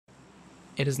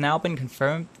It has now been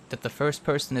confirmed that the first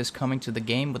person is coming to the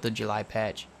game with the July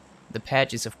patch. The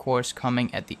patch is of course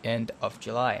coming at the end of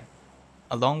July.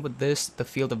 Along with this, the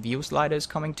field of view slider is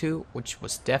coming too, which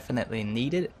was definitely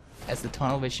needed, as the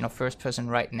tunnel vision of first person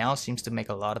right now seems to make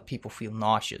a lot of people feel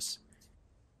nauseous.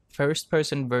 First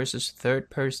person versus third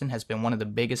person has been one of the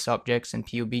biggest subjects in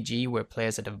PUBG, where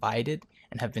players are divided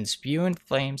and have been spewing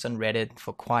flames on Reddit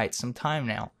for quite some time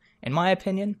now. In my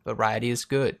opinion, variety is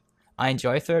good. I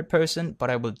enjoy third person, but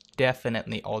I will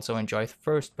definitely also enjoy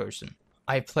first person.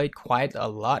 I've played quite a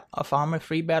lot of Arma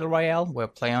 3 Battle Royale, where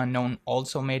PlayerUnknown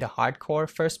also made a hardcore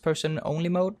first person only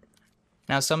mode.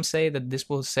 Now some say that this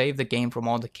will save the game from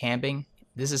all the camping.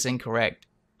 This is incorrect.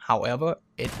 However,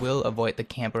 it will avoid the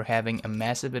camper having a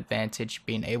massive advantage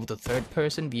being able to third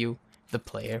person view the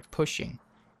player pushing,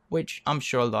 which I'm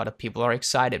sure a lot of people are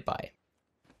excited by.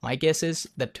 My guess is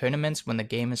that tournaments when the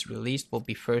game is released will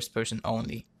be first person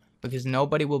only, because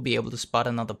nobody will be able to spot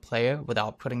another player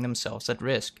without putting themselves at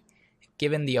risk,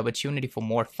 given the opportunity for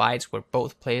more fights where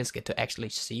both players get to actually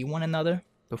see one another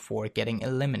before getting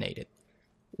eliminated.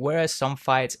 Whereas some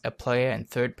fights, a player in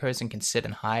third person can sit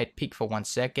and hide, peek for 1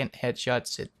 second, headshot,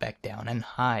 sit back down and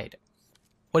hide.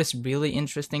 What is really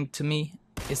interesting to me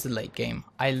is the late game.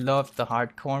 I love the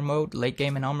hardcore mode, late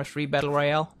game in Arma 3 Battle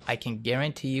Royale. I can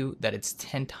guarantee you that it's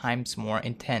 10 times more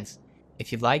intense.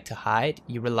 If you like to hide,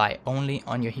 you rely only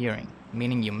on your hearing,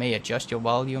 meaning you may adjust your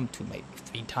volume to maybe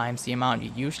 3 times the amount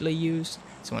you usually use,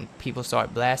 so when people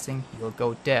start blasting, you'll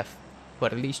go deaf,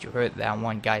 but at least you heard that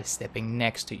one guy stepping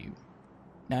next to you.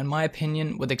 Now in my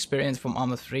opinion, with experience from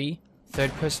Arma 3,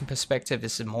 third person perspective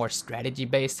is a more strategy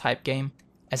based type game,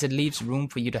 as it leaves room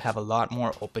for you to have a lot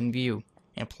more open view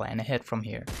and plan ahead from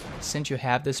here. Since you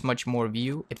have this much more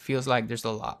view, it feels like there's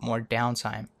a lot more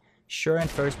downtime. Sure, in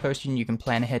first person you can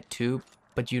plan ahead too,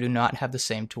 but you do not have the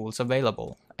same tools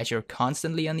available, as you're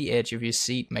constantly on the edge of your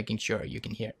seat making sure you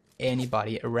can hear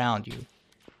anybody around you.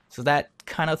 So that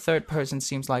kind of third person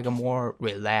seems like a more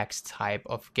relaxed type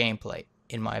of gameplay,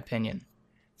 in my opinion.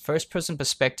 First person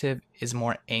perspective is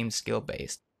more aim skill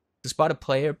based. To spot a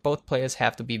player, both players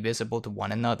have to be visible to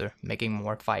one another, making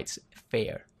more fights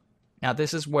fair. Now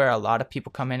this is where a lot of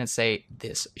people come in and say,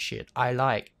 this shit I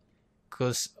like.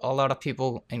 Because a lot of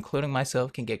people, including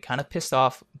myself, can get kind of pissed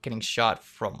off getting shot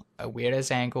from a weird ass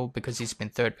angle because he's been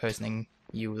third personing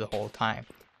you the whole time.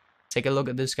 Take a look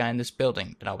at this guy in this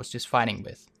building that I was just fighting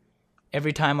with.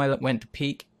 Every time I went to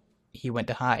peek, he went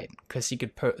to hide, because he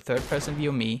could third person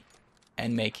view me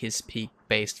and make his peek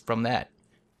based from that,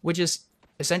 which is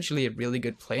essentially a really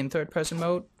good play in third person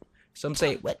mode. Some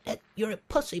say, what, you're a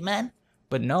pussy, man.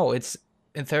 But no, it's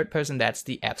in third person, that's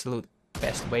the absolute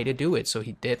best way to do it, so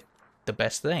he did the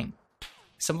best thing.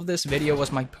 Some of this video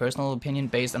was my personal opinion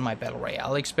based on my Battle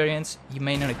Royale experience. You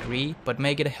may not agree, but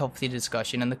make it a healthy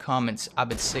discussion in the comments. I've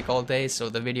been sick all day, so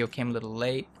the video came a little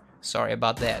late. Sorry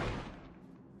about that.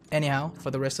 Anyhow,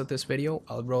 for the rest of this video,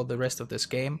 I'll roll the rest of this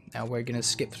game. Now we're gonna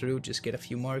skip through, just get a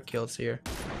few more kills here,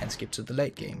 and skip to the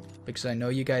late game. Because I know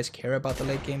you guys care about the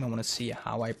late game and want to see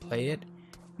how I play it.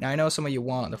 Now I know some of you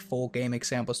want the full game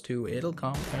examples too. It'll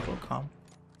come, it'll come.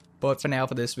 But for now,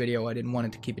 for this video, I didn't want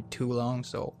it to keep it too long,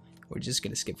 so we're just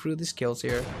gonna skip through these kills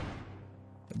here.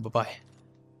 Bye-bye.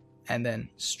 And then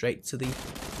straight to the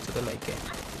late game.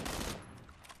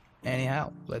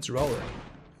 Anyhow, let's roll it.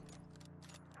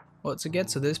 Well, to get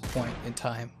to this point in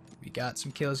time, we got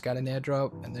some kills, got an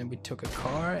airdrop, and then we took a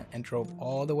car and drove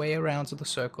all the way around to the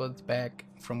circle at the back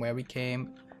from where we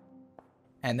came.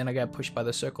 And then I got pushed by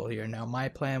the circle here. Now my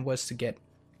plan was to get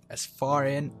as far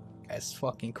in as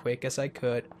fucking quick as I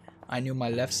could. I knew my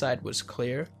left side was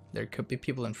clear. There could be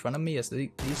people in front of me as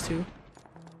these two.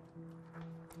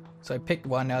 So I picked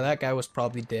one. Now that guy was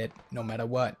probably dead no matter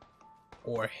what.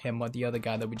 Or him or the other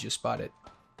guy that we just spotted.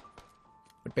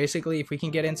 But basically, if we can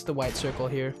get into the white circle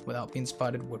here without being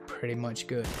spotted, we're pretty much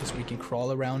good. Because we can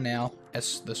crawl around now,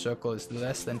 as the circle is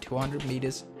less than 200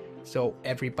 meters. So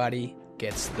everybody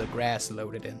gets the grass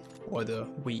loaded in, or the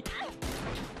wheat.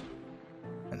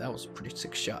 And that was a pretty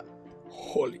sick shot.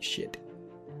 Holy shit.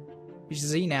 You should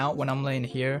see now, when I'm laying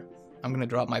here, I'm gonna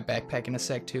drop my backpack in a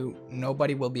sec too.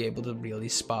 Nobody will be able to really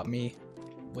spot me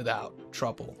without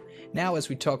trouble. Now as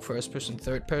we talk first person,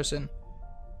 third person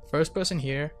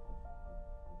here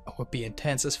would be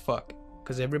intense as fuck,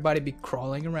 because everybody be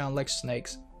crawling around like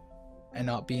snakes and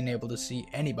not being able to see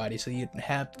anybody, so you'd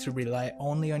have to rely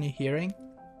only on your hearing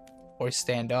or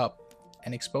stand up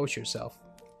and expose yourself.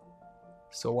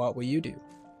 So what will you do?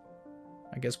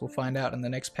 I guess we'll find out in the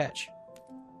next patch.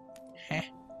 Heh.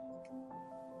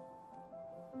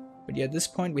 But yeah, at this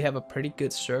point we have a pretty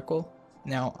good circle.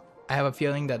 Now I have a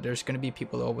feeling that there's gonna be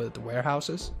people over at the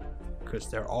warehouses, because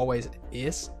there always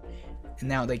is. And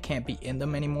now they can't be in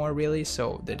them anymore really,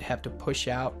 so they'd have to push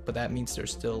out, but that means they're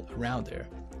still around there.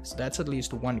 So that's at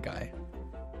least one guy.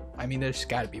 I mean, there's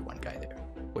gotta be one guy there,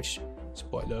 which,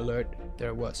 spoiler alert,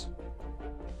 there was.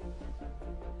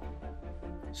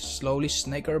 Slowly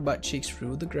snake our butt cheeks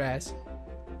through the grass.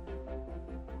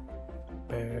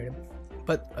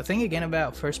 But a thing again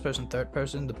about first person, third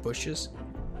person, the bushes,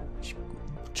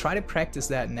 try to practice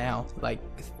that now. Like,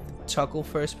 toggle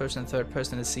first person, third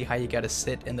person to see how you gotta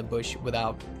sit in the bush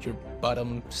without your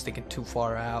bottom sticking too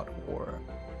far out or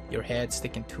your head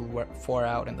sticking too far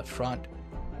out in the front,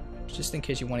 just in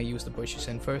case you want to use the bushes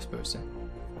in first person.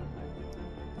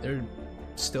 They're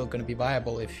still gonna be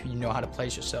viable if you know how to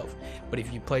place yourself, but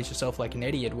if you place yourself like an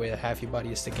idiot where half your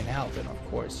body is sticking out, then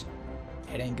of course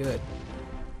it ain't good.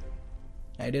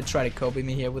 I did try to Kobe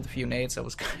me here with a few nades. I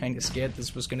was kind of scared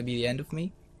this was gonna be the end of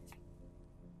me,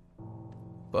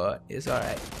 but it's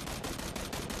alright.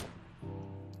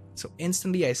 So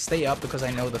instantly I stay up because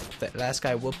I know the last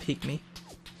guy will peek me.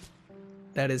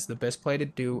 That is the best play to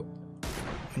do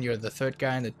when you're the third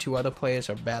guy and the two other players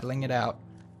are battling it out.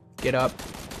 Get up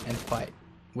and fight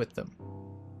with them.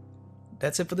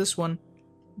 That's it for this one.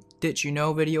 Did you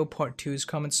know video part 2 is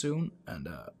coming soon, and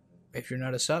if you're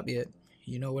not a sub yet,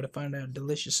 you know where to find that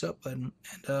delicious sub button,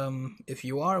 and if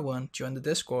you are one, join the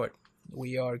Discord.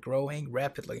 We are growing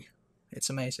rapidly. It's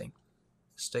amazing.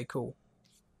 Stay cool.